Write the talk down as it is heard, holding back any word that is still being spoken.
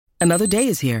Another day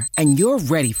is here, and you're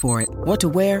ready for it. What to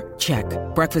wear? Check.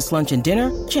 Breakfast, lunch, and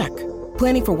dinner? Check.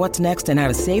 Planning for what's next and how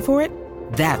to save for it?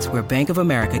 That's where Bank of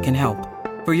America can help.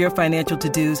 For your financial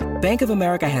to-dos, Bank of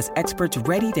America has experts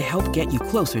ready to help get you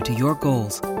closer to your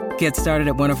goals. Get started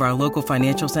at one of our local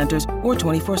financial centers or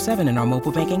 24/7 in our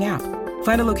mobile banking app.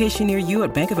 Find a location near you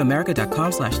at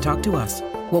bankofamerica.com/talktous.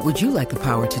 What would you like the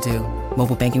power to do?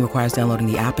 Mobile banking requires downloading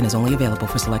the app and is only available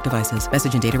for select devices.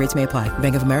 Message and data rates may apply.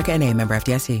 Bank of America N.A., member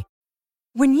FDIC.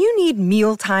 When you need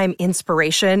mealtime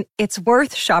inspiration, it's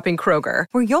worth shopping Kroger,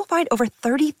 where you'll find over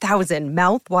 30,000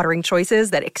 mouth-watering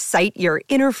choices that excite your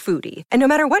inner foodie. And no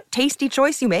matter what tasty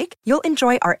choice you make, you'll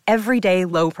enjoy our everyday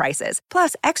low prices,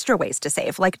 plus extra ways to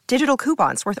save, like digital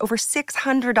coupons worth over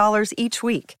 $600 each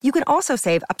week. You can also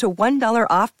save up to $1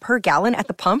 off per gallon at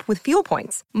the pump with fuel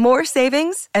points. More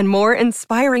savings and more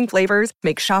inspiring flavors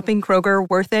make shopping Kroger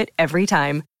worth it every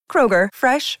time. Kroger,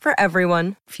 fresh for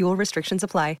everyone. Fuel restrictions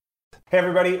apply. Hey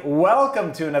everybody,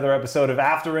 welcome to another episode of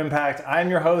After Impact. I'm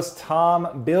your host,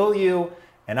 Tom Bilyeu,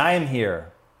 and I am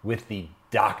here with the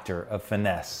Doctor of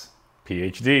Finesse.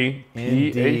 PhD.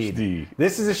 Indeed. PhD.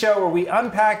 This is a show where we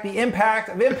unpack the impact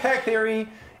of impact theory,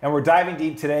 and we're diving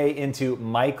deep today into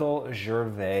Michael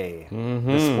Gervais,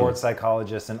 the sports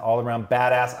psychologist and all-around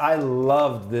badass. I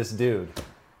loved this dude.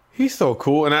 He's so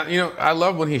cool, and I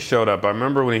love when he showed up. I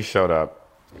remember when he showed up,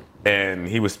 and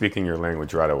he was speaking your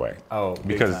language right away. Oh, big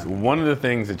because time. One of the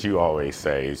things that you always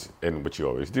say, and what you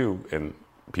always do, and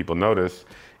people notice,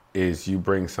 is you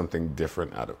bring something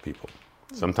different out of people.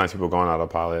 Sometimes people go on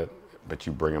autopilot, but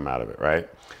you bring them out of it, right?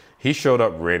 He showed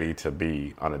up ready to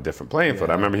be on a different playing field.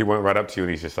 I remember he went right up to you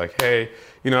and he's just like, hey,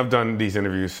 I've done these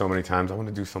interviews so many times. I want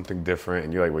to do something different.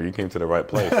 And you're like, well, you came to the right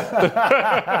place.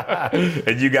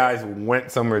 And you guys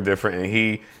went somewhere different.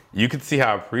 And you could see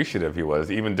how appreciative he was.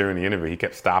 Even during the interview, he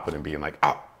kept stopping and being like,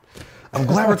 oh, I'm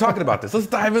glad we're talking about this. Let's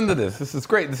dive into this. This is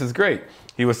great. This is great.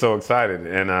 He was so excited.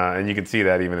 And you could see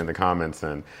that even in the comments.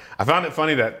 And I found it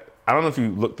funny that, I don't know if you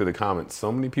looked through the comments,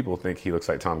 so many people think he looks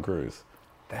like Tom Cruise.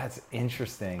 That's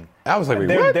interesting. I was like, wait,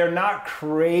 they're, what? They're not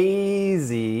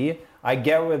crazy. I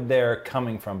get where they're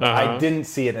coming from, but I didn't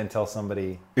see it until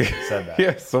somebody said that.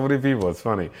 Yeah, so many people. It's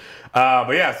funny.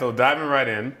 But yeah, so diving right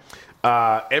in.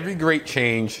 Every great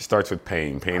change starts with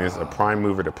pain. Pain is a prime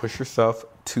mover to push yourself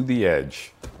to the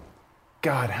edge.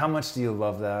 God, how much do you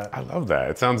love that? I love that.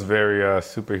 It sounds very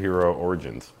superhero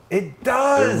origins. It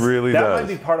does. It really that does. That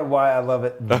might be part of why I love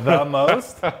it the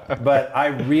most, but I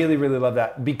really, really love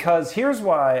that. Because here's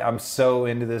why I'm so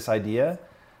into this idea.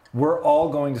 We're all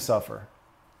going to suffer.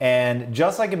 And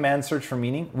just like a man's search for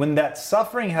meaning, when that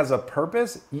suffering has a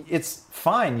purpose, it's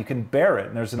fine. You can bear it.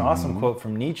 And there's an awesome quote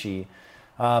from Nietzsche.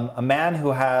 A man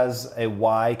who has a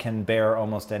why can bear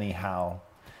almost any how.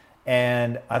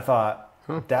 And I thought,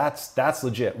 that's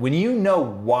legit. When you know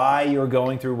why you're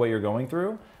going through what you're going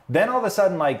through, then all of a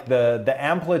sudden, like the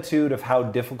amplitude of how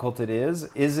difficult it is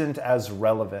isn't as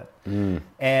relevant.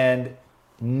 And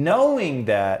knowing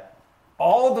that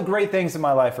all the great things in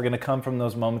my life are going to come from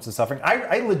those moments of suffering,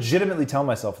 I legitimately tell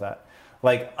myself that.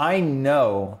 Like, I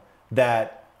know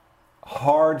that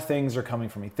hard things are coming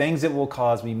for me, things that will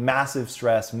cause me massive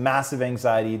stress, massive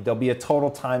anxiety. There'll be a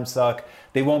total time suck.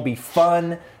 They won't be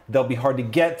fun. They'll be hard to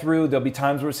get through. There'll be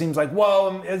times where it seems like,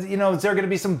 whoa, is there going to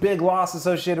be some big loss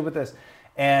associated with this?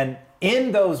 And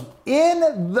in those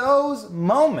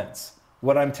moments,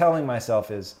 what I'm telling myself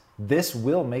is, this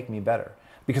will make me better.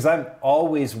 Because I'm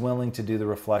always willing to do the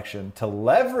reflection, to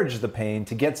leverage the pain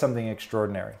to get something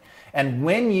extraordinary. And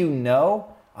when you know,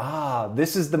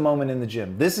 this is the moment in the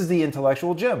gym. This is the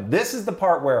intellectual gym. This is the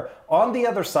part where on the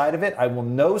other side of it, I will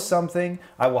know something.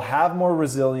 I will have more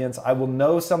resilience. I will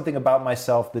know something about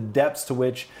myself, the depths to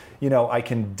which, I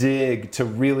can dig to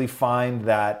really find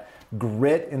that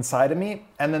grit inside of me.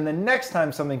 And then the next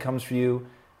time something comes for you,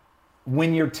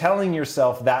 when you're telling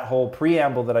yourself that whole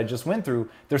preamble that I just went through,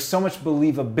 there's so much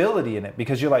believability in it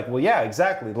because you're like, well, yeah,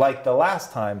 exactly. Like the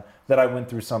last time that I went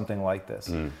through something like this.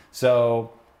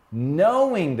 So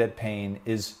knowing that pain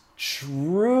is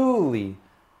truly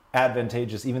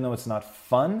advantageous, even though it's not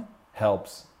fun,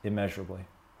 helps immeasurably.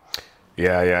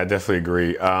 Yeah, I definitely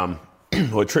agree.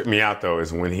 What tripped me out, though,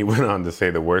 is when he went on to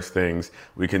say the worst things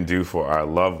we can do for our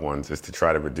loved ones is to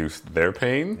try to reduce their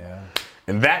pain. Yeah.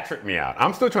 And that tripped me out.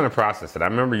 I'm still trying to process it. I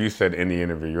remember you said in the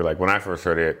interview, you're like, when I first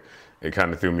heard it, it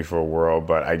kind of threw me for a whirl,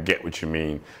 but I get what you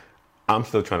mean. I'm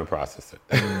still trying to process it.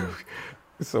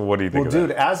 So what do you think of that? Well,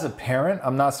 dude, as a parent,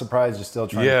 I'm not surprised you're still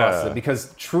trying to process it.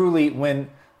 Because truly, when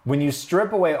you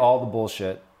strip away all the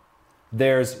bullshit,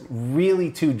 there's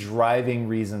really two driving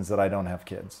reasons that I don't have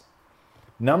kids.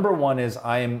 Number one is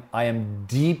I am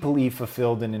deeply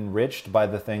fulfilled and enriched by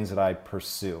the things that I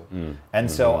pursue.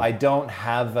 And so I don't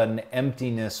have an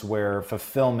emptiness where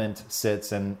fulfillment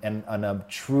sits, and a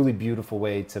truly beautiful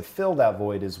way to fill that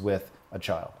void is with a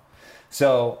child.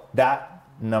 So that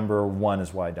number one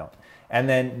is why I don't. And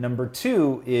then number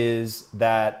two is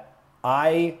that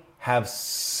I have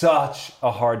such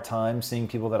a hard time seeing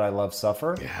people that I love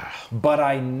suffer. Yeah. But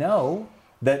I know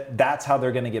that that's how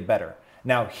they're going to get better.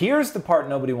 Now, here's the part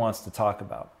nobody wants to talk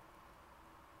about.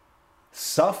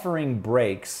 Suffering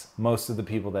breaks most of the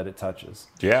people that it touches.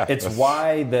 Yeah. It's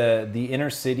why the inner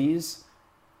cities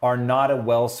are not a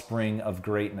wellspring of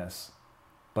greatness.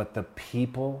 But the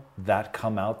people that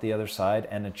come out the other side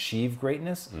and achieve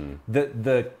greatness,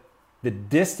 the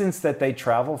distance that they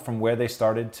travel from where they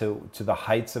started to the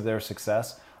heights of their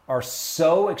success are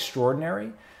so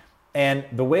extraordinary. And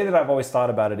the way that I've always thought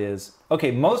about it is,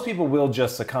 okay, most people will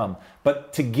just succumb,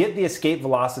 but to get the escape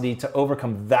velocity to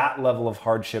overcome that level of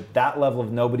hardship, that level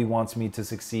of nobody wants me to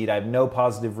succeed, I have no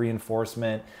positive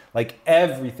reinforcement, like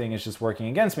everything is just working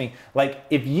against me. Like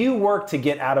if you work to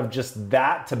get out of just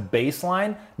that to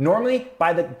baseline, normally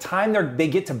by the time they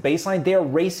get to baseline, they're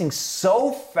racing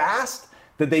so fast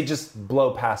that they just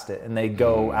blow past it and they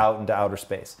go out into outer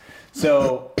space.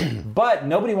 So, but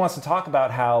nobody wants to talk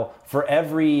about how for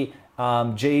every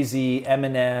Jay-Z,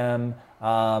 Eminem,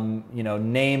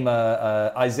 name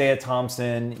Isaiah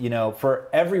Thompson, for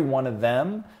every one of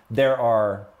them, there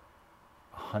are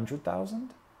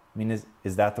 100,000. I mean,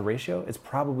 is that the ratio? It's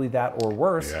probably that or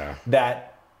worse. Yeah.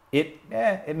 That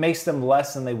it makes them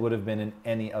less than they would have been in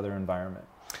any other environment.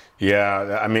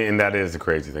 Yeah, I mean, and that is the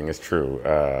crazy thing. It's true.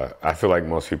 I feel like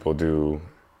most people do,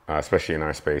 especially in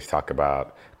our space, talk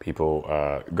about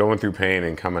people going through pain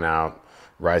and coming out,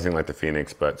 rising like the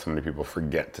phoenix, but so many people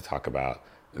forget to talk about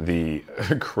the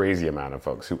crazy amount of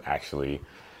folks who actually,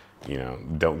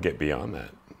 don't get beyond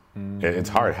that. It's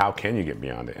hard. How can you get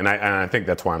beyond it? And I think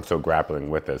that's why I'm so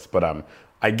grappling with this. But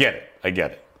I get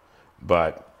it.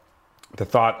 But the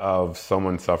thought of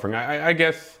someone suffering, I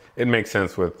guess it makes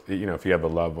sense with, if you have a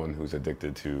loved one who's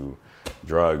addicted to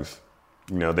drugs,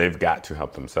 they've got to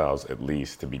help themselves at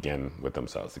least to begin with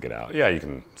themselves to get out. Yeah, you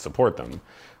can support them,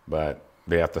 but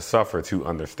they have to suffer to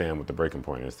understand what the breaking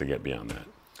point is to get beyond that.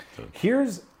 So.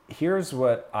 Here's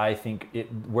what I think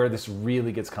where this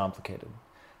really gets complicated.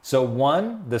 So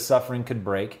one, the suffering could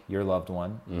break your loved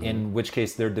one, in which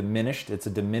case they're diminished. It's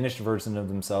a diminished version of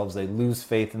themselves. They lose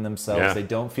faith in themselves. Yeah. They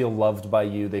don't feel loved by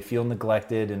you. They feel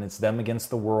neglected, and it's them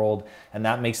against the world, and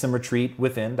that makes them retreat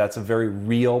within. That's a very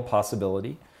real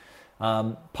possibility.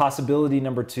 Possibility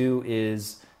number two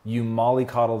is you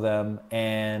mollycoddle them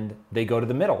and they go to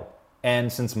the middle.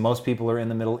 And since most people are in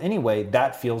the middle anyway,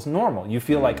 that feels normal. You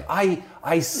feel like,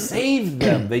 I saved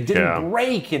them. They didn't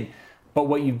break. But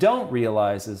what you don't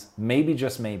realize is maybe,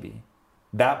 just maybe,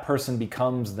 that person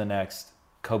becomes the next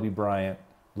Kobe Bryant,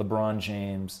 LeBron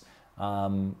James,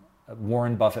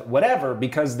 Warren Buffett, whatever,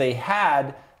 because they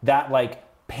had that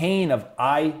pain of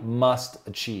I must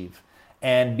achieve.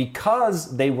 And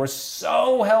because they were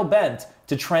so hell-bent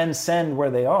to transcend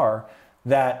where they are,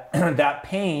 that that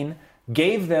pain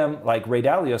gave them, like Ray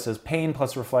Dalio says, pain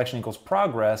plus reflection equals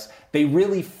progress. They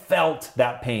really felt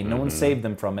that pain. No one saved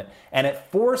them from it. And it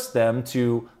forced them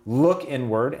to look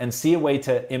inward and see a way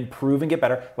to improve and get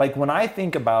better. Like when I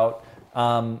think about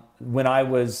when I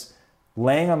was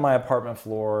laying on my apartment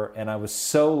floor and I was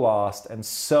so lost and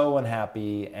so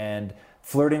unhappy and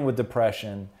flirting with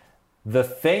depression, the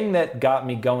thing that got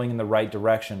me going in the right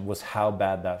direction was how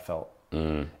bad that felt.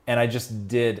 And I just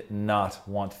did not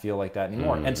want to feel like that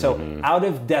anymore. And so out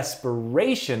of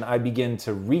desperation, I begin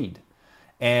to read.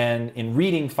 And in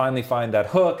reading, finally find that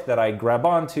hook that I grab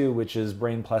onto, which is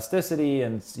brain plasticity.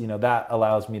 And that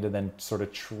allows me to then sort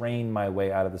of train my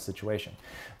way out of the situation.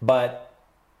 But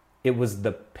it was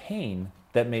the pain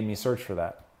that made me search for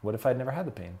that. What if I'd never had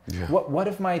the pain? Yeah. What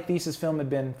if my thesis film had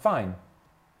been fine?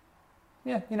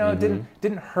 Yeah, it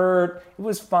didn't hurt. It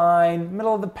was fine.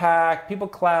 Middle of the pack. People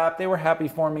clapped. They were happy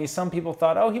for me. Some people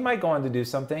thought, oh, he might go on to do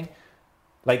something.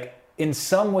 Like in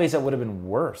some ways, that would have been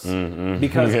worse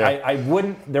because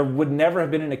there would never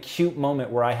have been an acute moment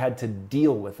where I had to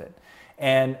deal with it,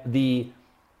 and the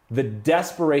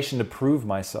desperation to prove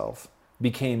myself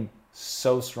became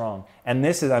so strong. And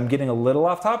I'm getting a little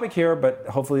off topic here, but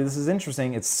hopefully this is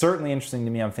interesting. It's certainly interesting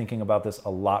to me. I'm thinking about this a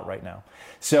lot right now.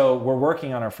 So we're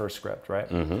working on our first script, right?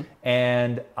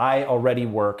 And I already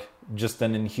work just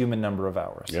an inhuman number of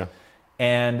hours. Yeah.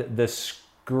 And the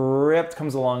script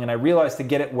comes along and I realize to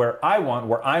get it where I want,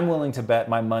 where I'm willing to bet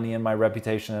my money and my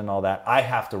reputation and all that, I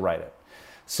have to write it.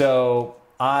 So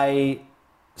I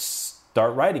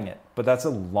start writing it. But that's a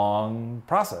long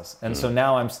process. And so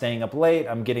now I'm staying up late.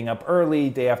 I'm getting up early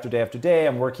day after day after day.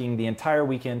 I'm working the entire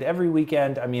weekend, every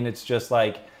weekend. I mean, it's just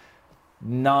like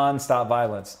nonstop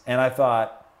violence. And I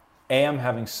thought, A, I'm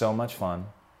having so much fun.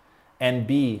 And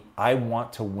B, I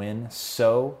want to win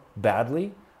so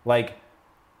badly. Like,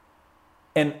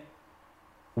 and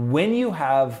when you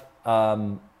have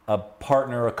a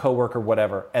partner, a coworker,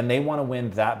 whatever, and they want to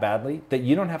win that badly, that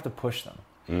you don't have to push them.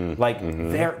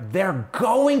 They're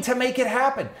going to make it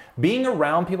happen. Being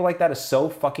around people like that is so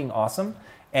fucking awesome.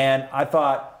 And I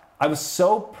thought I was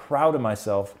so proud of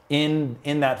myself in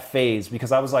that phase,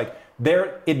 because I was like,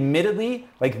 there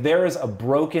is a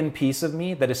broken piece of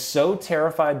me that is so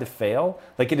terrified to fail.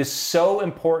 Like, it is so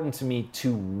important to me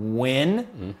to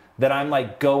win that I'm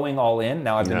like going all in.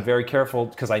 Now I've been very careful,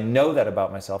 because I know that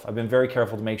about myself. I've been very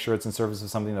careful to make sure it's in service of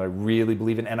something that I really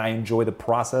believe in and I enjoy the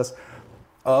process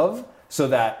of, so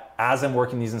that as I'm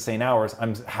working these insane hours,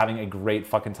 I'm having a great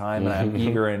fucking time and I'm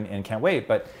eager and can't wait.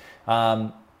 But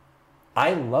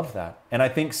I love that. And I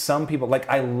think some people, like,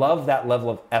 I love that level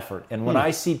of effort. And when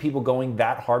I see people going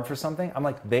that hard for something, I'm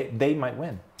like, they might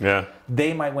win. Yeah.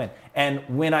 They might win. And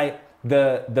when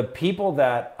the people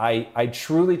that I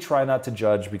truly try not to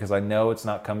judge, because I know it's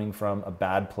not coming from a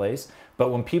bad place, but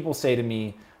when people say to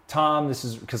me, Tom, this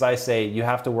is because I say you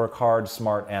have to work hard,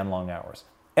 smart, and long hours.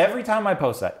 Every time I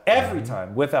post that, every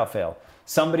time, without fail,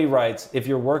 somebody writes, if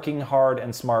you're working hard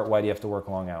and smart, why do you have to work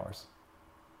long hours?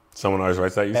 Someone always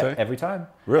writes that, you say? Every time.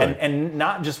 Really? And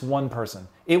not just one person.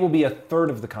 It will be a third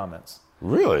of the comments.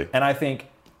 Really? And I think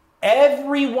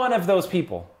every one of those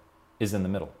people is in the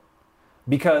middle.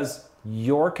 Because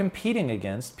you're competing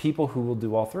against people who will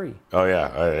do all three. Oh,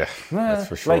 yeah. That's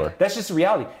for sure. Like, that's just the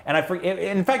reality. And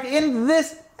in fact, in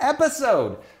this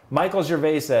episode, Michael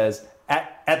Gervais says,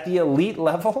 at the elite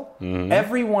level,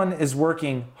 everyone is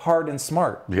working hard and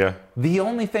smart. Yeah. The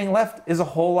only thing left is a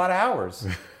whole lot of hours.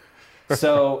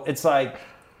 So it's like,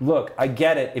 look, I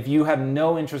get it. If you have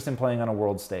no interest in playing on a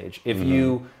world stage, if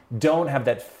you don't have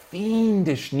that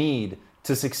fiendish need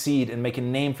to succeed and make a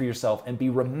name for yourself and be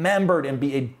remembered and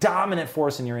be a dominant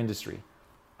force in your industry,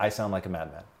 I sound like a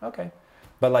madman. Okay.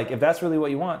 But like, if that's really what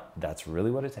you want, that's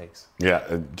really what it takes.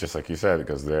 Yeah, just like you said,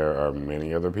 because there are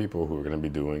many other people who are going to be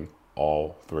doing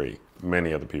all three.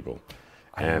 Many other people.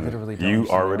 And literally don't. You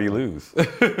already lose.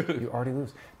 You already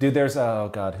lose. Dude, there's, oh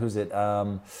God, who's it?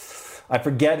 I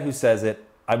forget who says it.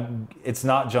 It's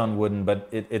not John Wooden, but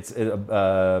it's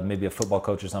maybe a football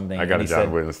coach or something. I got a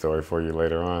John Wooden story for you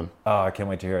later on. Oh, I can't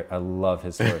wait to hear it. I love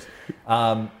his stories.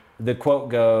 The quote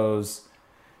goes,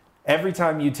 every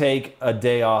time you take a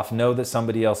day off, know that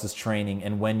somebody else is training,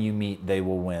 and when you meet, they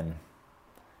will win.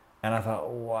 And I thought,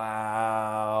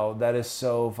 wow, that is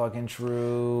so fucking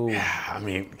true. Yeah, I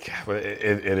mean,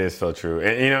 it is so true.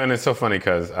 And, and it's so funny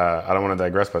because I don't want to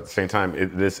digress, but at the same time,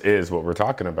 this is what we're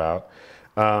talking about.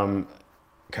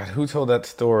 God, who told that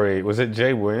story? Was it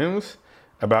Jay Williams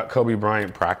about Kobe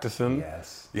Bryant practicing?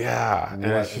 Yes. Yeah.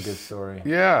 What a good story.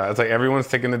 Yeah, it's like everyone's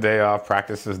taking the day off.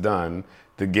 Practice is done.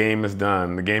 The game is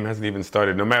done. The game hasn't even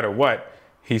started. No matter what,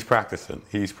 he's practicing.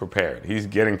 He's prepared. He's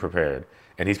getting prepared.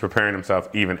 And he's preparing himself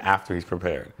even after he's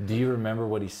prepared. Do you remember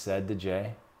what he said to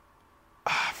Jay?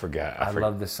 I forgot. I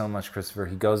love this so much, Christopher.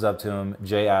 He goes up to him.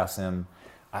 Jay asks him,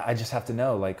 I just have to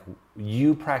know, like,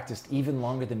 you practiced even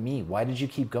longer than me. Why did you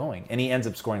keep going? And he ends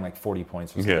up scoring like 40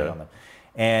 points or something on them.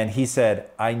 And he said,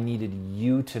 I needed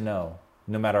you to know,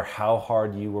 no matter how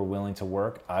hard you were willing to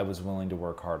work, I was willing to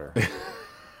work harder.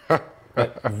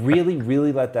 But really,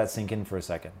 really let that sink in for a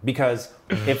second. Because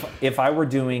if I were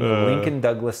doing Lincoln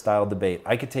Douglas style debate,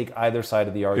 I could take either side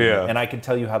of the argument and I could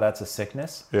tell you how that's a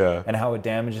sickness and how it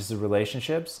damages the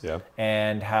relationships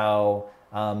and how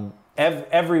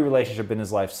every relationship in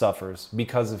his life suffers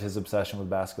because of his obsession with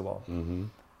basketball.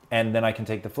 And then I can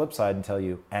take the flip side and tell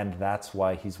you, and that's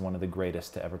why he's one of the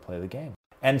greatest to ever play the game.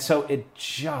 And so it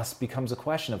just becomes a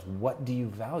question of, what do you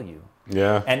value?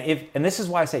 Yeah. And this is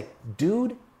why I say,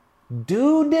 dude,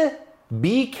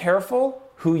 be careful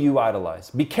who you idolize.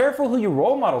 Be careful who your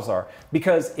role models are.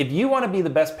 Because if you want to be the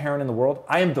best parent in the world,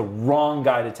 I am the wrong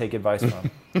guy to take advice from.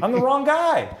 I'm the wrong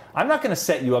guy. I'm not going to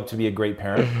set you up to be a great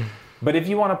parent. But if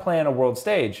you want to play on a world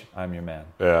stage, I'm your man.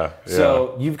 Yeah.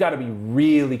 So you've got to be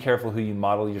really careful who you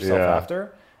model yourself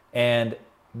after. And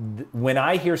when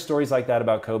I hear stories like that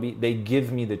about Kobe, they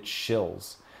give me the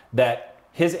chills. That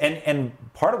and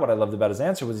part of what I loved about his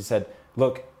answer was he said,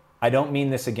 look, I don't mean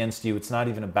this against you. It's not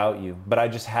even about you. But I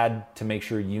just had to make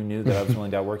sure you knew that I was willing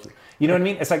to outwork you. You know what I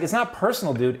mean? It's like, it's not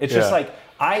personal, dude. It's just like,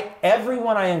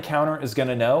 everyone I encounter is going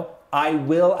to know I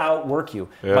will outwork you.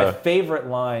 My favorite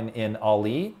line in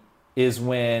Ali is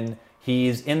when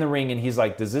He's in the ring and he's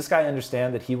like, does this guy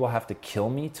understand that he will have to kill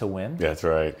me to win? That's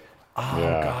right. Oh,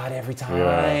 Yeah. God, every time.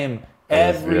 Yeah.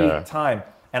 Every time.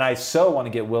 And I so want to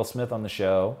get Will Smith on the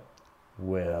show.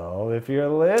 Will, if you're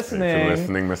listening. If you're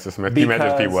listening, Mr. Smith. Can you imagine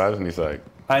if he was? And he's like,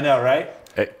 I know, right?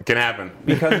 it can happen.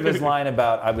 Because of his line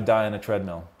about I would die on a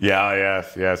treadmill. Yeah,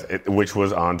 yes. Which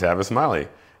was on Tavis Smiley.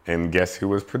 And guess who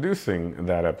was producing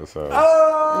that episode?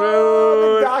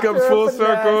 Oh, the it comes Dr. full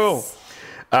Finesse.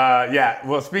 circle.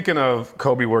 Well, speaking of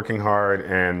Kobe working hard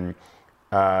and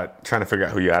trying to figure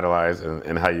out who you idolize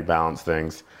and how you balance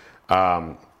things,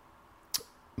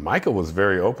 Michael was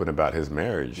very open about his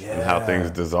marriage and how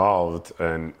things dissolved,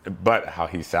 but how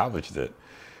he salvaged it.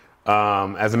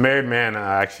 As a married man,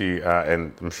 I actually,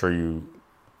 and I'm sure you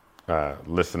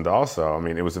listened also, I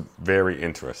mean, it was a very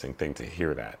interesting thing to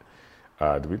hear that.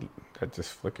 That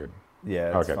just flickered.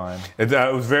 Yeah, it's fine. It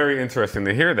was very interesting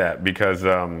to hear that because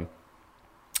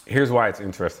here's why it's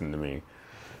interesting to me.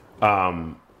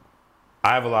 I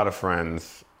have a lot of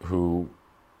friends who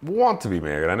want to be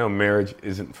married. I know marriage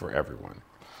isn't for everyone.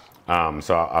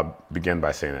 So I'll begin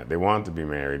by saying that. They want to be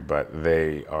married, but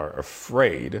they are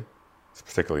afraid,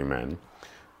 particularly men,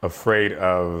 afraid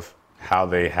of how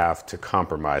they have to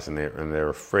compromise, and they're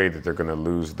afraid that they're going to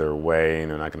lose their way and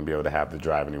they're not going to be able to have the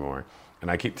drive anymore. And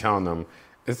I keep telling them,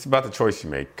 it's about the choice you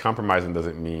make. Compromising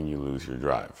doesn't mean you lose your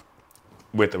drive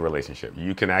with a relationship.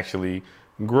 You can actually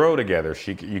grow together.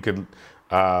 You could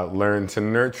learn to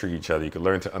nurture each other. You could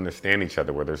learn to understand each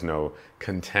other where there's no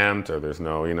contempt or there's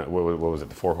no, what was it,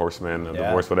 the 4 horsemen of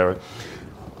divorce, whatever.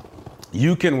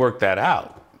 You can work that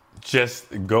out.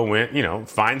 Just go in,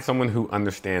 find someone who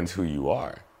understands who you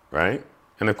are, right?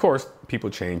 And of course,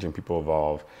 people change and people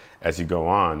evolve as you go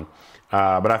on.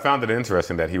 But I found it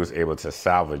interesting that he was able to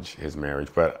salvage his marriage,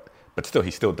 but still,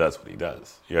 he still does what he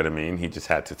does. You know what I mean? He just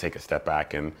had to take a step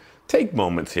back and take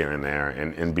moments here and there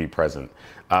and be present.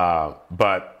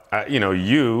 But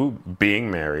you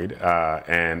being married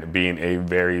and being a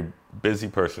very busy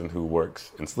person who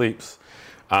works and sleeps,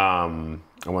 I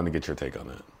wanted to get your take on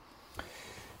that.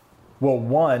 Well,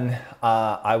 one,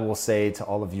 I will say to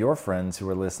all of your friends who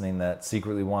are listening that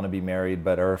secretly want to be married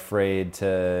but are afraid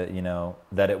to,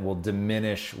 that it will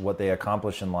diminish what they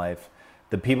accomplish in life.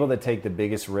 The people that take the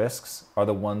biggest risks are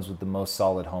the ones with the most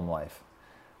solid home life.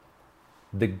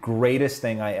 The greatest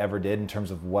thing I ever did in terms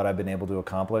of what I've been able to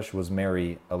accomplish was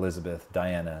marry Elizabeth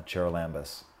Diana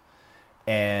Charalambous.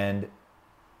 And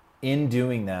in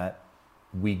doing that,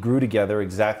 we grew together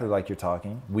exactly like you're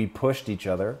talking. We pushed each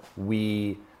other.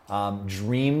 We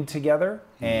dreamed together.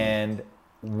 And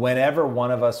whenever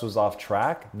one of us was off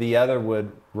track, the other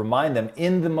would remind them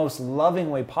in the most loving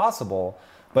way possible,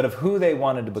 but of who they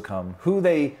wanted to become, who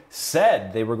they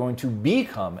said they were going to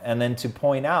become, and then to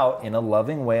point out in a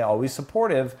loving way, always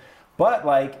supportive, but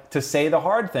like to say the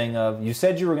hard thing of, you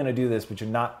said you were going to do this, but you're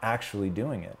not actually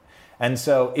doing it. And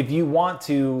so if you want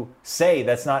to say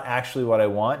that's not actually what I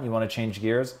want, you want to change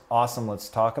gears, awesome, let's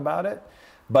talk about it.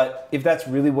 But if that's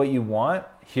really what you want,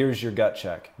 here's your gut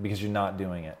check because you're not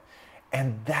doing it.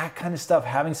 And that kind of stuff,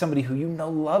 having somebody who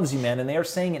loves you, man, and they are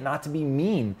saying it not to be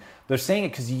mean. They're saying it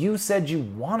because you said you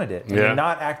wanted it, and you're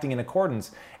not acting in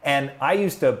accordance. And I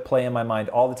used to play in my mind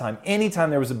all the time. Anytime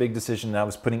there was a big decision and I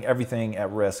was putting everything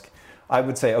at risk, I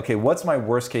would say, okay, what's my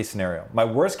worst case scenario? My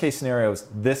worst case scenario is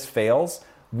this fails,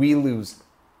 we lose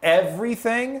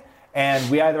everything,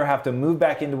 and we either have to move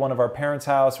back into one of our parents'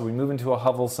 house or we move into a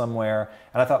hovel somewhere.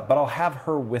 And I thought, but I'll have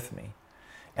her with me.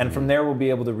 And from there, we'll be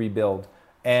able to rebuild.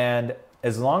 And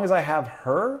as long as I have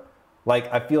her,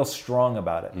 I feel strong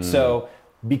about it. So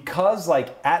because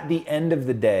at the end of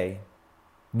the day,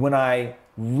 when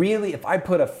if I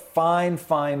put a fine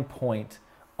point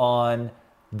on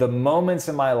the moments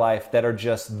in my life that are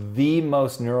just the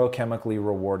most neurochemically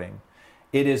rewarding,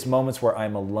 it is moments where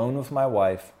I'm alone with my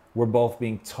wife, we're both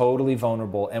being totally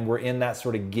vulnerable, and we're in that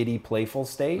sort of giddy, playful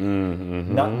state.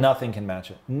 Nothing can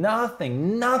match it.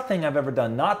 Nothing I've ever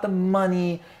done. Not the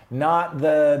money, not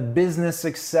the business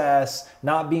success,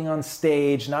 not being on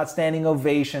stage, not standing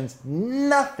ovations.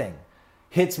 Nothing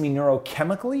hits me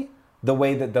neurochemically the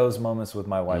way that those moments with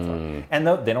my wife are. And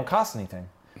they don't cost anything.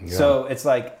 Yeah. So it's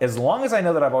as long as I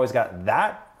know that I've always got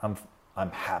that,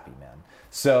 I'm happy, man.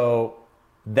 So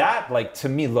that, to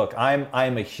me, look, I'm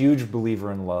a huge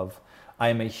believer in love. I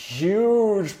am a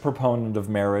huge proponent of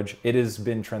marriage. It has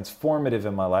been transformative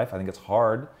in my life. I think it's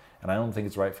hard, and I don't think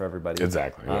it's right for everybody.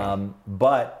 Exactly. Yeah.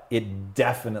 But it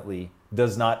definitely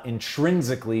does not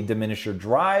intrinsically diminish your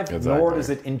drive, nor does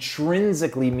it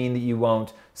intrinsically mean that you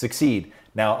won't succeed.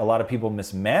 Now, a lot of people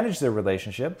mismanage their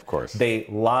relationship. Of course. They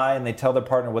lie and they tell their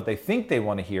partner what they think they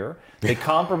want to hear. They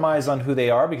compromise on who they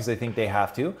are because they think they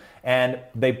have to. And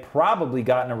they probably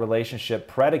got in a relationship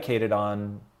predicated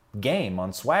on game,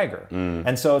 on swagger.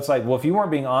 And so it's like, well, if you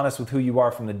weren't being honest with who you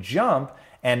are from the jump,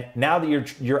 and now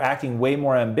that you're acting way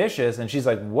more ambitious, and she's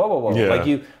like, whoa. Yeah.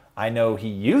 Like I know he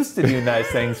used to do nice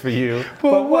things for you,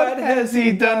 but what has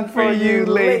he done for you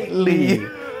lately?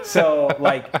 So,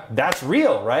 like, that's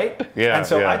real, right? Yeah. And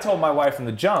so yeah. I told my wife from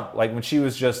the jump, like, when she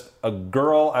was just a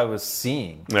girl I was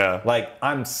seeing, Yeah. like,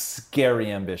 I'm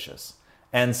scary ambitious.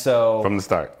 And so... From the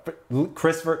start.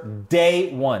 Christopher,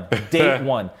 day one.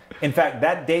 In fact,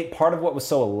 that date, part of what was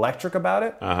so electric about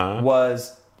it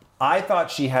was I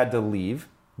thought she had to leave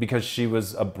because she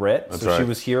was a Brit. That's so she right.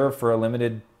 was here for a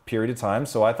limited period of time.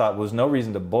 So I thought there was no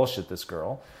reason to bullshit this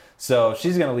girl. So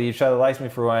she's going to leave. She either likes me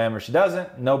for who I am or she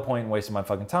doesn't. No point in wasting my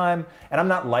fucking time. And I'm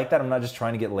not like that. I'm not just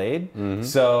trying to get laid.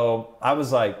 So I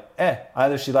was like,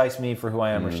 either she likes me for who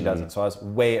I am or she doesn't. So I was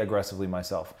way aggressively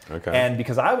myself. Okay. And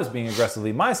because I was being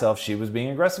aggressively myself, she was being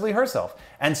aggressively herself.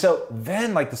 And so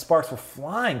then like the sparks were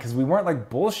flying because we weren't like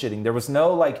bullshitting. There was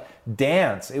no like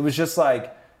dance. It was just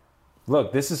like,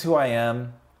 look, this is who I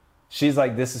am. She's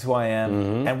like, this is who I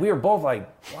am. And we were both like,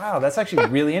 wow, that's actually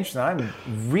really interesting. I'm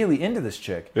really into this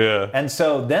chick. Yeah. And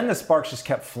so then the sparks just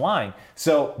kept flying.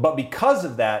 So, but because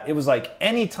of that, it was like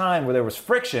any time where there was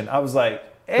friction, I was like,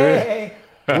 hey,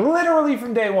 literally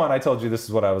from day one, I told you this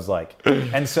is what I was like.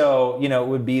 And so, it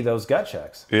would be those gut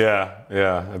checks. Yeah,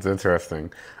 that's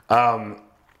interesting. And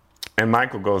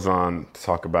Michael goes on to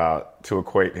talk about, to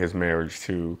equate his marriage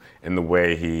to, in the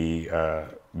way he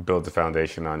builds a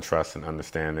foundation on trust and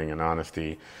understanding and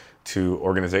honesty, to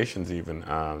organizations even,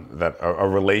 that a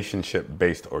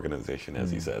relationship-based organization, as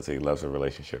he says. He loves a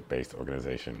relationship-based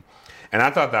organization. And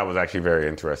I thought that was actually very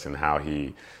interesting how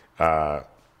he,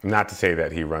 not to say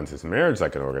that he runs his marriage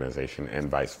like an organization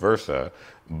and vice versa,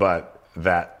 but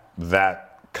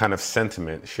that kind of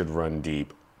sentiment should run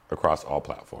deep across all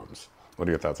platforms. What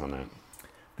are your thoughts on that?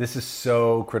 This is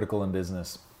so critical in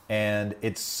business. And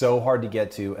it's so hard to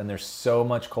get to, and there's so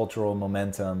much cultural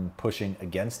momentum pushing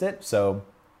against it. So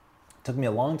it took me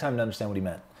a long time to understand what he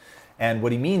meant. And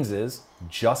what he means is,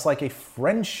 just like a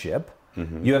friendship,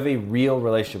 you have a real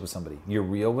relationship with somebody. You're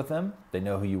real with them. They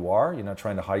know who you are. You're not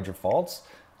trying to hide your faults.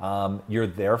 You're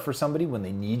there for somebody when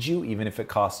they need you, even if it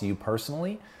costs you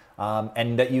personally.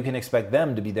 And that you can expect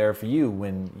them to be there for you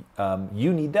when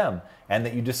you need them. And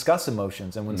that you discuss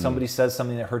emotions. And when somebody says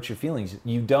something that hurts your feelings,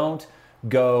 you don't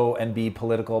go and be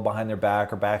political behind their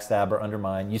back or backstab or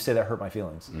undermine. You say that hurt my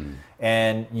feelings.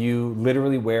 And you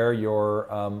literally wear your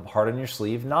heart on your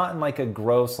sleeve, not in like a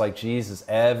gross, like, Jesus,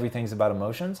 everything's about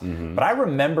emotions. But I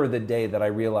remember the day that I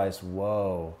realized,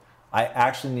 whoa, I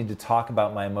actually need to talk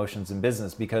about my emotions in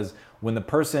business, because when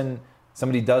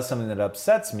somebody does something that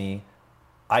upsets me,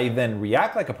 I then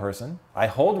react like a person. I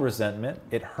hold resentment.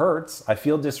 It hurts. I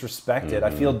feel disrespected. I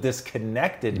feel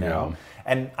disconnected now.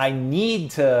 And I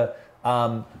need to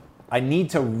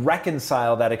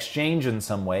reconcile that exchange in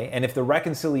some way. And if the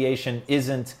reconciliation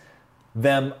isn't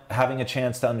them having a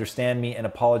chance to understand me and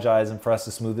apologize and for us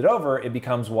to smooth it over, it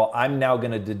becomes, well, I'm now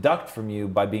going to deduct from you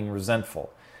by being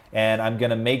resentful. And I'm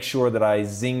going to make sure that I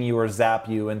zing you or zap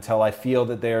you until I feel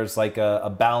that there's like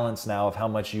a balance now of how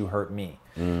much you hurt me,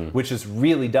 which is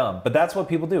really dumb. But that's what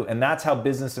people do. And that's how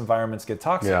business environments get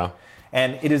toxic. Yeah.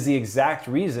 And it is the exact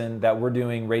reason that we're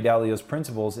doing Ray Dalio's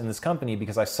principles in this company,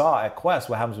 because I saw at Quest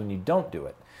what happens when you don't do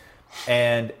it.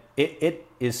 And it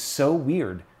is so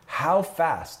weird how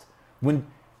fast, when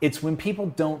people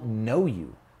don't know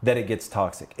you, that it gets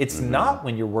toxic. It's not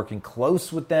when you're working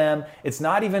close with them. It's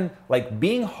not even like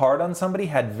being hard on somebody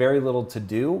had very little to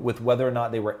do with whether or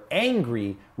not they were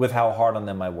angry with how hard on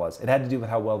them I was. It had to do with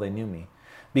how well they knew me.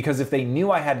 Because if they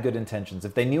knew I had good intentions,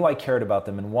 if they knew I cared about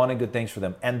them and wanted good things for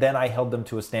them, and then I held them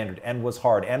to a standard and was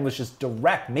hard and was just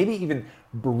direct, maybe even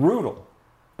brutal,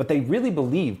 but they really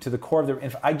believed to the core of their...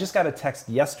 I just got a text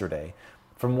yesterday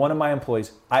from one of my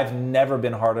employees. I've never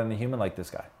been hard on a human like this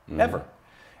guy, ever.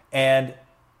 And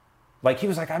like, he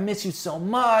was like, I miss you so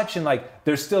much. And like,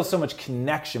 there's still so much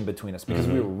connection between us because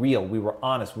we were real, we were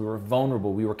honest, we were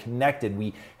vulnerable, we were connected,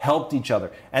 we helped each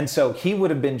other. And so he would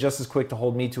have been just as quick to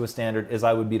hold me to a standard as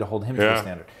I would be to hold him to a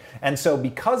standard. And so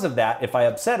because of that, if I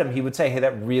upset him, he would say, hey,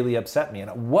 that really upset me.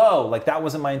 And whoa, like, that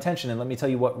wasn't my intention. And let me tell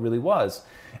you what really was.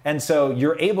 And so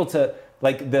you're able to,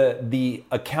 like, the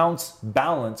accounts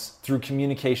balance through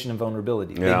communication and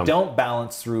vulnerability. They don't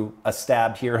balance through a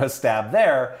stab here, a stab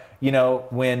there,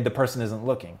 when the person isn't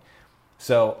looking.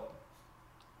 So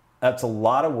that's a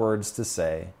lot of words to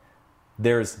say.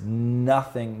 There's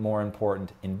nothing more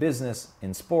important in business,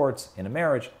 in sports, in a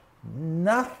marriage,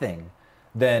 nothing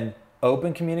than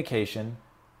open communication,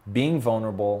 being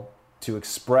vulnerable, to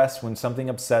express when something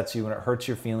upsets you, when it hurts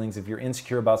your feelings. If you're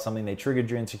insecure about something, they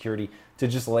triggered your insecurity, to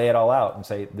just lay it all out and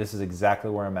say, this is exactly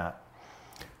where I'm at.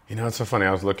 You know, it's so funny.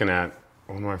 I was looking at,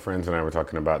 one of my friends and I were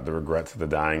talking about the regrets of the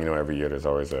dying. You know, every year there's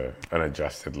always an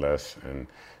adjusted list, and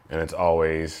it's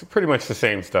always pretty much the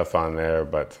same stuff on there,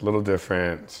 but it's a little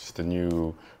different. It's just a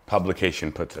new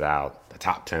publication puts it out, the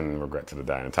top 10 regrets of the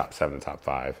dying, the top 7, the top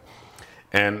 5.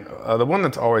 And the one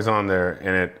that's always on there,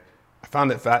 and I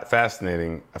found it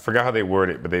fascinating. I forgot how they word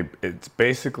it, but it's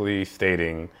basically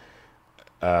stating,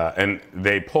 and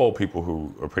they poll people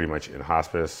who are pretty much in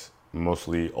hospice,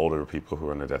 mostly older people who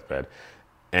are on their deathbed,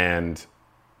 and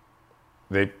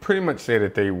they pretty much say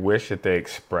that they wish that they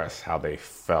expressed how they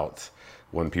felt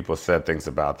when people said things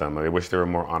about them. They wish they were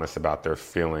more honest about their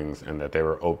feelings, and that they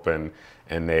were open,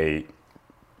 and they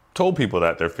told people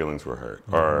that their feelings were hurt,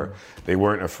 or they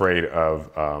weren't afraid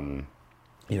of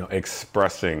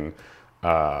expressing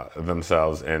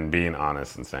themselves and being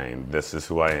honest and saying, this is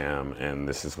who I am, and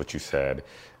this is what you said,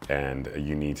 and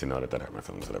you need to know that hurt my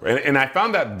feelings, whatever. And I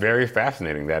found that very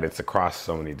fascinating, that it's across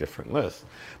so many different lists.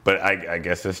 But I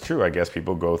guess it's true. I guess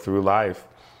people go through life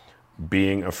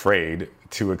being afraid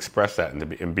to express that,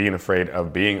 and being afraid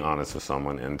of being honest with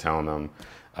someone and telling them,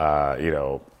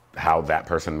 how that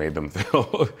person made them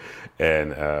feel,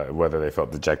 and whether they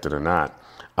felt dejected or not.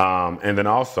 And then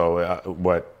also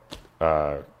what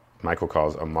Michael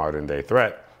calls a modern day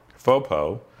threat,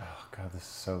 FOPO. Oh God, this is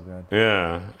so good.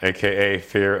 Yeah, AKA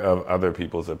fear of other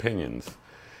people's opinions.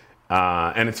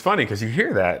 And it's funny because you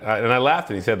hear that, and I laughed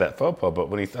when he said that, FOPO, but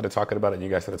when he started talking about it and you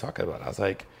guys started talking about it, I was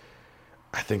like,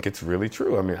 I think it's really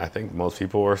true. I mean, I think most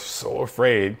people are so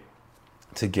afraid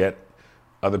to get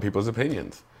other people's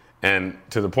opinions. And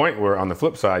to the point where, on the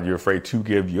flip side, you're afraid to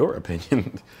give your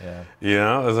opinion. Yeah. You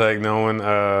know, it's like no one,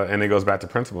 and it goes back to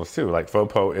principles too. Like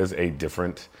FOPO is a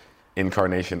different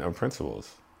incarnation of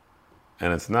principles,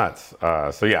 and it's nuts.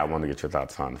 So yeah, I wanted to get your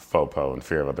thoughts on FOPO and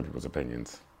fear of other people's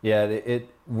opinions. Yeah,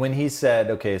 when he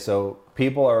said, okay, so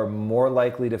people are more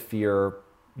likely to fear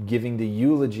giving the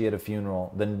eulogy at a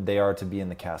funeral than they are to be in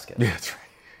the casket. Yeah, that's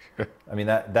right. I mean,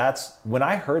 that's when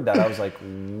I heard that, I was like,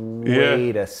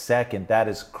 wait a second, that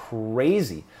is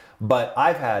crazy. But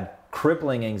I've had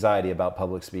crippling anxiety about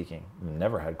public speaking.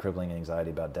 Never had crippling anxiety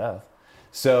about death.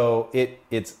 So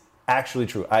it's actually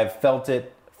true. I've felt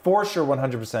it for sure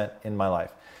 100% in my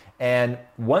life. And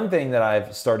one thing that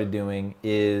I've started doing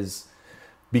is,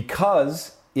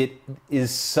 because it is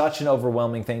such an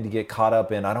overwhelming thing to get caught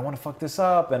up in, I don't want to fuck this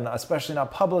up, and especially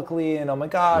not publicly, and oh my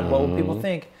God, what will people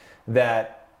think?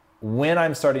 That when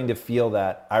I'm starting to feel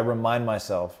that, I remind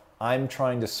myself, I'm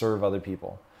trying to serve other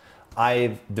people.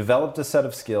 I've developed a set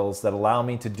of skills that allow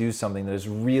me to do something that is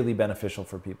really beneficial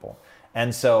for people.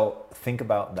 And so think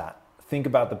about that. Think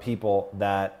about the people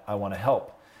that I want to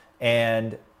help.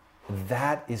 And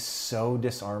that is so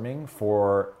disarming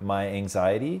for my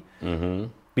anxiety,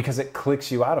 because it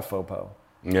clicks you out of FOPO.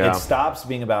 Yeah. It stops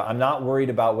being about, I'm not worried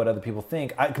about what other people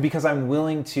think, because I'm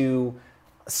willing to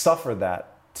suffer that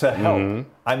to help.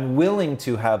 I'm willing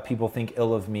to have people think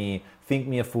ill of me, think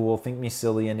me a fool, think me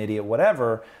silly, an idiot,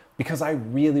 whatever, because I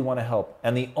really want to help.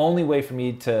 And the only way for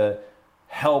me to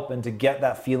help and to get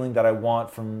that feeling that I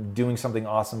want from doing something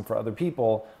awesome for other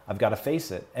people, I've got to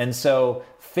face it. And so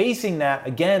facing that,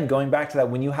 again, going back to that,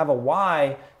 when you have a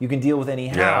why, you can deal with any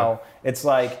how. Yeah. It's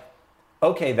like,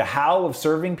 okay, the how of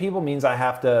serving people means I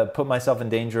have to put myself in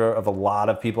danger of a lot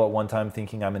of people at one time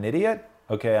thinking I'm an idiot.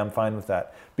 Okay, I'm fine with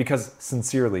that, because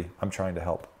sincerely, I'm trying to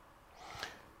help.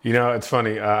 You know, it's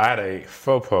funny. I had a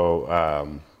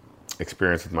FOPO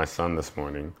experience with my son this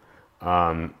morning.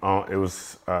 It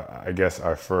was, I guess,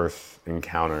 our first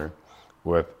encounter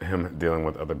with him dealing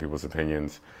with other people's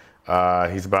opinions.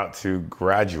 He's about to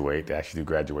graduate. They actually do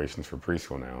graduations for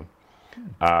preschool now.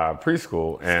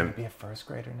 Preschool, and he's gonna be a first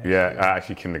grader next year.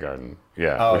 Actually kindergarten.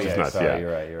 Yeah, which is nuts. Sorry, yeah,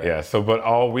 you're right. Yeah. So, but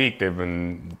all week they've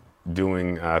been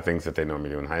doing things that they normally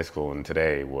do in high school, and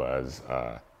today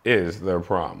is their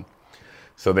prom.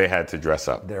 So they had to dress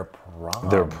up. Their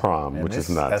prom. Man, which is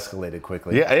nuts. Escalated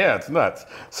quickly. Yeah, it's nuts.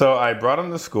 So I brought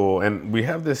them to school, and we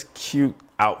have this cute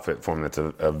outfit for them. It's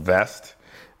a vest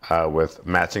with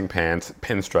matching pants,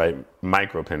 pinstripe,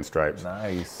 micro pinstripes.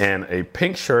 Nice. And a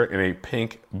pink shirt and a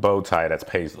pink bow tie that's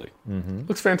paisley.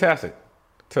 Looks fantastic.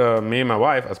 To me and my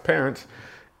wife, as parents,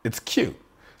 it's cute.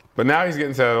 But now he's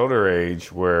getting to that older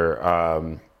age where,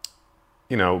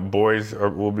 boys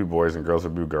will be boys and girls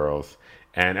will be girls.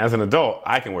 And as an adult,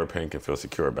 I can wear pink and feel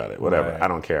secure about it. Whatever. Right. I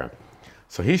don't care.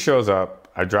 So he shows up,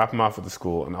 I drop him off at the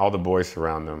school, and all the boys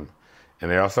surround him.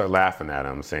 And they all start laughing at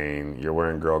him, saying, you're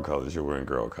wearing girl colors, you're wearing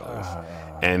girl colors.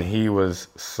 And he was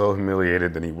so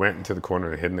humiliated that he went into the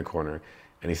corner and hid in the corner.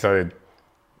 And he started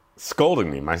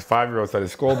scolding me. My 5-year-old started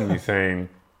scolding me, saying,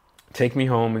 take me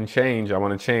home and change. I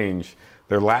want to change.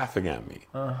 They're laughing at me.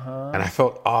 And I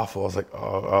felt awful. I was like,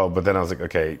 oh. But then I was like,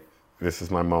 okay, this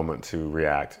is my moment to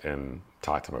react and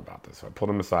talk to him about this. So I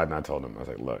pulled him aside and I told him, I was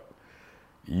like, look,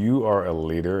 you are a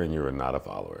leader and you are not a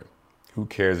follower. Who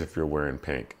cares if you're wearing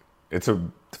pink? It's a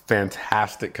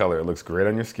fantastic color. It looks great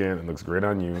on your skin. It looks great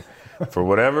on you. For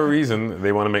whatever reason,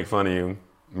 they want to make fun of you.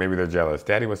 Maybe they're jealous.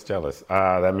 Daddy, what's jealous?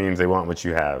 That means they want what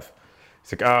you have.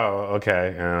 He's like, oh,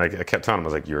 okay. And I kept telling him,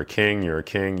 I was like, you're a king.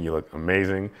 You look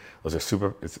amazing. Those are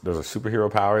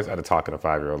superhero powers. I had to talk in a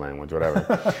 5-year-old language,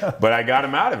 whatever. But I got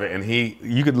him out of it, and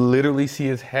you could literally see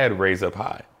his head raise up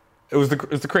high. It's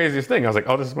the craziest thing. I was like,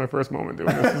 oh, this is my first moment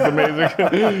doing this. This is amazing.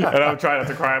 And I'm trying not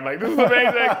to cry. I'm like, this is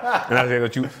amazing. And I was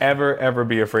like, don't you ever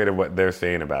be afraid of what they're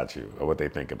saying about you or what they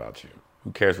think about you.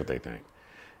 Who cares what they think?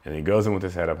 And he goes in with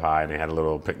his head up high, and they had a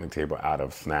little picnic table out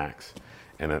of snacks.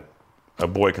 And a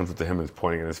boy comes up to him and is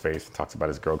pointing in his face and talks about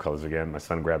his girl colors again. My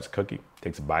son grabs a cookie,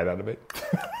 takes a bite out of it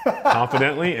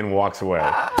confidently, and walks away.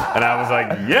 And I was like,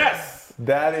 yes!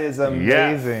 That is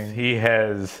amazing. Yes, he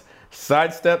has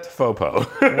sidestepped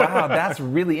FOPO. Wow, that's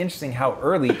really interesting how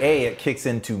early, A, it kicks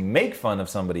in to make fun of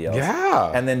somebody else.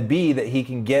 Yeah. And then B, that he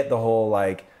can get the whole,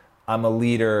 like, I'm a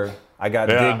leader, I got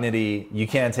dignity, you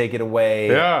can't take it away.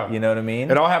 Yeah. You know what I mean?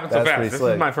 It all happens so fast. This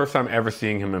slick. is my first time ever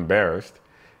seeing him embarrassed.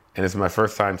 And it's my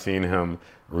first time seeing him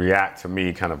react to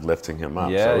me kind of lifting him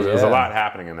up. Yeah, so it was a lot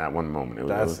happening in that one moment.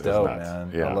 That's dope, man.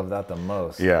 Yeah. I love that the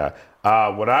most. Yeah.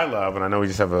 What I love, and I know we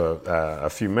just have a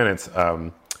few minutes,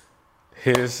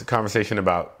 his conversation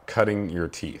about cutting your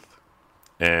teeth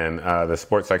and the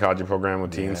sports psychology program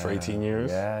with teens for 18 years.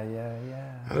 Yeah.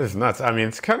 That is nuts. I mean,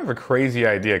 it's kind of a crazy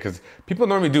idea because people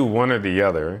normally do one or the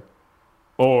other.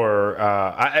 Or,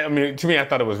 I mean, to me, I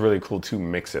thought it was really cool to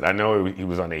mix it. I know he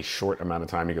was on a short amount of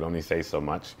time. He could only say so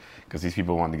much because these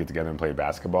people wanted to get together and play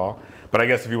basketball. But I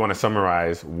guess if you want to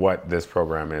summarize what this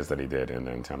program is that he did and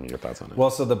then tell me your thoughts on it. Well,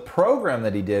 so the program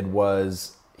that he did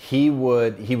was he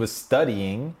was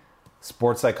studying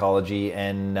sports psychology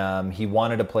and he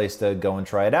wanted a place to go and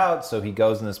try it out. So he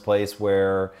goes in this place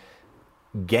where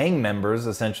gang members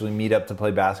essentially meet up to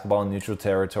play basketball in neutral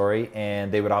territory,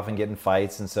 and they would often get in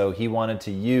fights. And so he wanted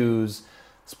to use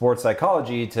sports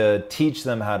psychology to teach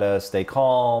them how to stay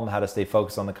calm, how to stay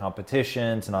focused on the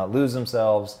competition, to not lose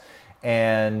themselves,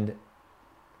 and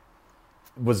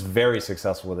was very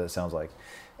successful with it, it sounds like.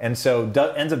 And so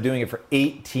ends up doing it for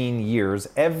 18 years,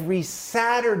 every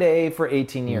Saturday for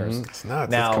 18 years. It's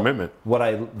nuts. Now, it's commitment.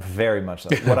 Very much so.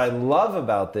 What I love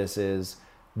about this is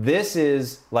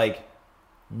like,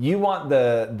 you want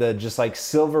the just like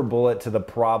silver bullet to the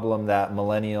problem that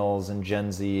millennials and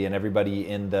Gen Z and everybody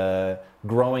in the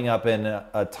growing up in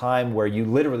a time where you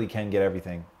literally can get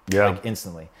everything like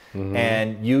instantly.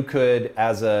 And you could,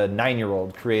 as a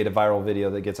 9-year-old, create a viral video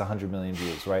that gets 100 million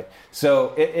views, right?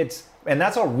 So and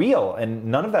that's all real, and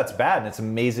none of that's bad, and it's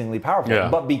amazingly powerful. Yeah.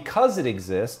 But because it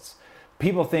exists,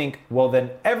 people think, well,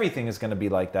 then everything is going to be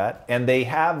like that, and they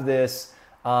have this.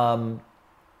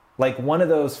 Like one of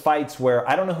those fights where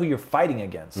I don't know who you're fighting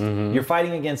against. You're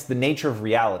fighting against the nature of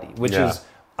reality, which is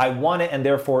I want it and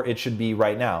therefore it should be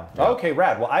right now. Yeah. Okay,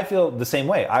 rad. Well, I feel the same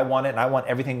way. I want it and I want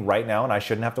everything right now and I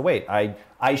shouldn't have to wait.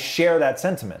 I share that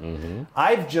sentiment.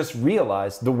 I've just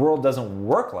realized the world doesn't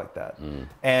work like that.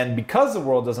 And because the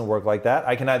world doesn't work like that,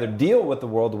 I can either deal with the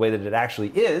world the way that it actually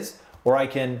is, or I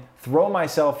can throw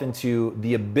myself into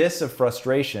the abyss of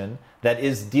frustration that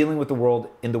is dealing with the world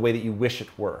in the way that you wish it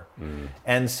were.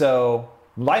 And so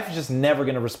life is just never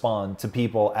going to respond to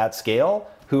people at scale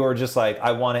who are just like,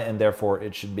 I want it and therefore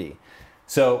it should be.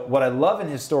 So what I love in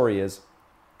his story is,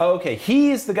 okay,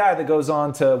 he's the guy that goes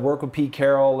on to work with Pete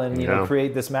Carroll and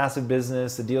create this massive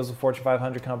business that deals with Fortune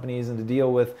 500 companies and to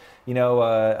deal with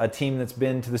a team that's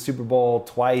been to the Super Bowl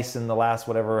twice in the last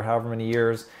however many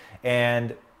years.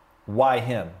 And why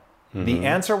him? The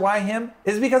answer why him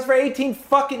is because for 18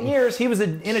 fucking years he was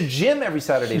in a gym every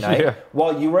Saturday night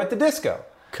while you were at the disco.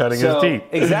 Cutting his teeth.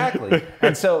 Exactly.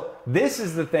 And so this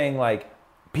is the thing, like,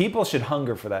 people should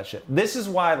hunger for that shit. This is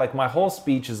why, like, my whole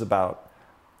speech is about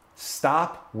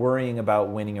stop worrying about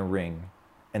winning a ring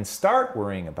and start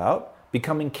worrying about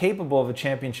becoming capable of a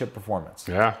championship performance.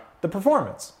 Yeah. The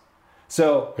performance.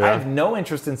 So I have no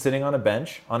interest in sitting on a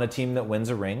bench on a team that wins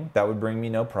a ring. That would bring me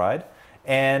no pride.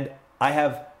 And I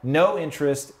have no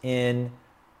interest in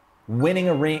winning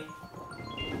a ring.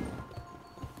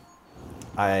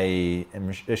 I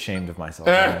am ashamed of myself,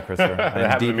 Christopher.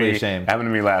 I'm deeply ashamed. Happened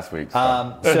to me last week.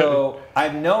 So I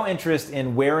have no interest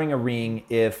in wearing a ring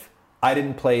if I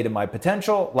didn't play to my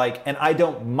potential. And I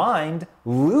don't mind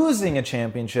losing a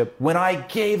championship when I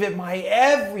gave it my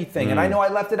everything. And I know I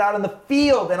left it out on the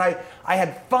field and I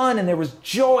had fun and there was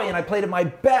joy and I played at my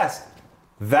best.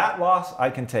 That loss I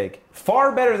can take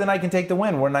far better than I can take the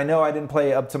win when I know I didn't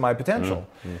play up to my potential.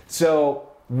 So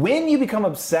when you become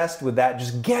obsessed with that,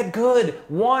 just get good.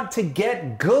 Want to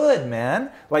get good, man.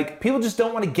 People just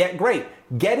don't want to get great.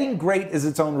 Getting great is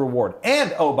its own reward.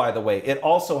 And, oh, by the way, it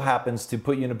also happens to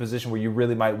put you in a position where you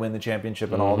really might win the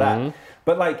championship and all that.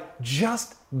 But,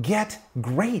 just get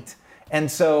great.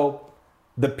 And so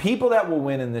the people that will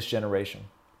win in this generation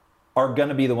are going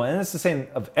to be the one, and it's the same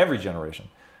of every generation,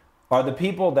 are the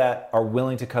people that are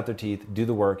willing to cut their teeth, do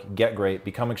the work, get great,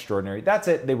 become extraordinary. That's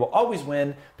it. They will always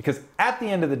win because at the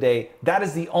end of the day, that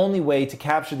is the only way to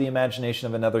capture the imagination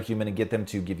of another human and get them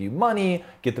to give you money,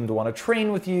 get them to want to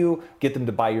train with you, get them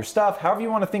to buy your stuff, however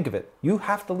you want to think of it. You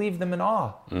have to leave them in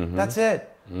awe. That's it.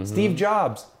 Steve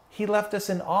Jobs, he left us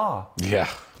in awe. Yeah.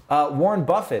 Warren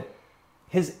Buffett,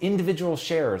 his individual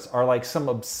shares are some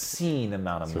obscene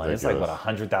amount of money. It's what,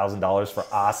 $100,000 for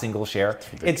a single share?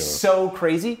 It's so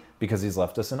crazy because he's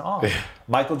left us in awe.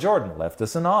 Michael Jordan left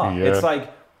us in awe. Yeah. It's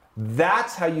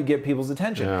that's how you get people's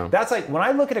attention. Yeah. That's when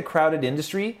I look at a crowded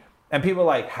industry and people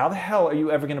are how the hell are you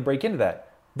ever going to break into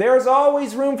that? There's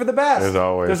always room for the best.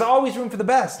 There's always room for the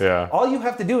best. Yeah. All you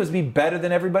have to do is be better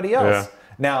than everybody else. Yeah.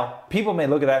 Now, people may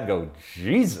look at that and go,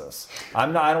 Jesus, I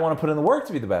don't want to put in the work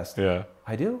to be the best. Yeah.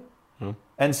 I do.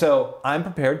 And so I'm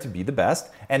prepared to be the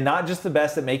best, and not just the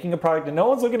best at making a product, and no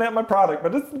one's looking at my product,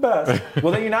 but it's the best.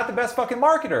 Well, then you're not the best fucking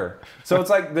marketer. So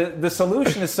it's the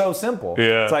solution is so simple.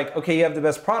 Yeah. It's okay, you have the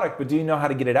best product, but do you know how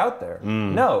to get it out there?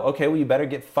 No. Okay, well, you better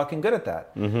get fucking good at that.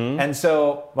 And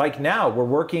so now we're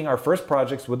working our first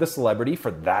projects with a celebrity for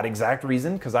that exact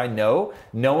reason, because I know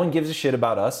no one gives a shit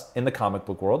about us in the comic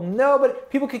book world. No,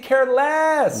 but people could care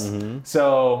less.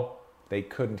 So they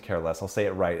couldn't care less. I'll say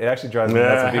it right. It actually drives me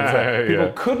nuts when people say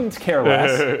people couldn't care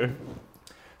less.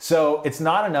 So it's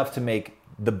not enough to make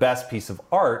the best piece of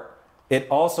art. It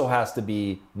also has to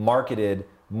be marketed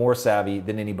more savvy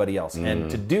than anybody else. And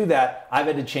to do that, I've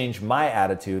had to change my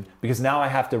attitude because now I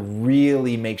have to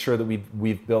really make sure that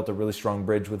we've built a really strong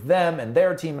bridge with them and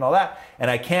their team and all that. And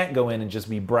I can't go in and just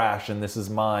be brash and this is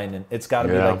mine. And it's got to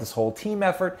be this whole team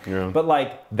effort. Yeah.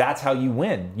 But that's how you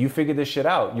win. You figure this shit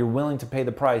out. You're willing to pay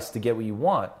the price to get what you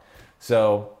want.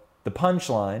 So the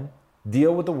punchline,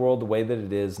 deal with the world the way that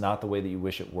it is, not the way that you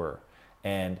wish it were.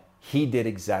 And he did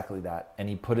exactly that, and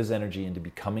he put his energy into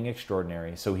becoming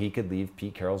extraordinary so he could leave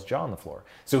Pete Carroll's jaw on the floor.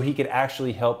 So he could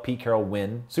actually help Pete Carroll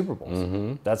win Super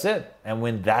Bowls. That's it. And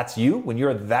when that's you, when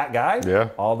you're that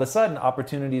guy, all of a sudden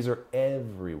opportunities are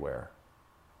everywhere.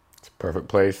 It's a perfect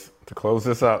place to close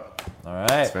this up. All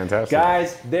right. It's fantastic.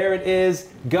 Guys, there it is.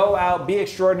 Go out, be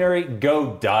extraordinary,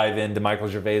 go dive into Michael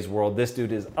Gervais' world. This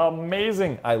dude is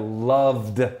amazing. I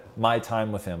loved my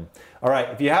time with him. All right,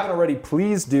 if you haven't already,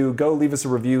 please do go leave us a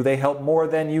review. They help more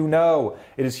than you know.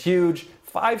 It is huge.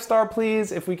 5-star,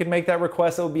 please. If we can make that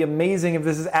request, it would be amazing. If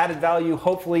this is added value,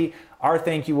 hopefully our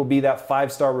thank you will be that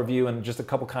 5-star review and just a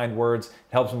couple kind words. It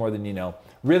helps more than you know.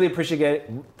 Really appreciate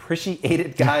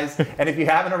it, guys. And if you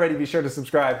haven't already, be sure to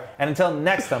subscribe. And until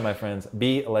next time, my friends,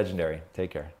 be legendary. Take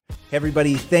care. Hey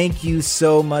everybody, thank you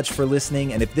so much for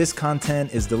listening. And if this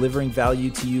content is delivering value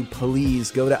to you,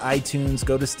 please go to iTunes,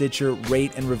 go to Stitcher,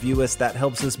 rate and review us. That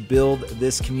helps us build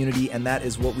this community. And that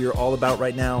is what we are all about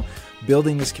right now.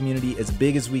 Building this community as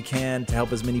big as we can to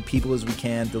help as many people as we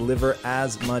can, deliver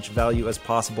as much value as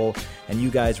possible. And you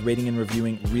guys rating and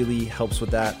reviewing really helps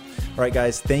with that. All right,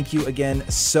 guys, thank you again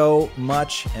so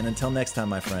much. And until next time,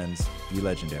 my friends, be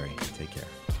legendary. Take care.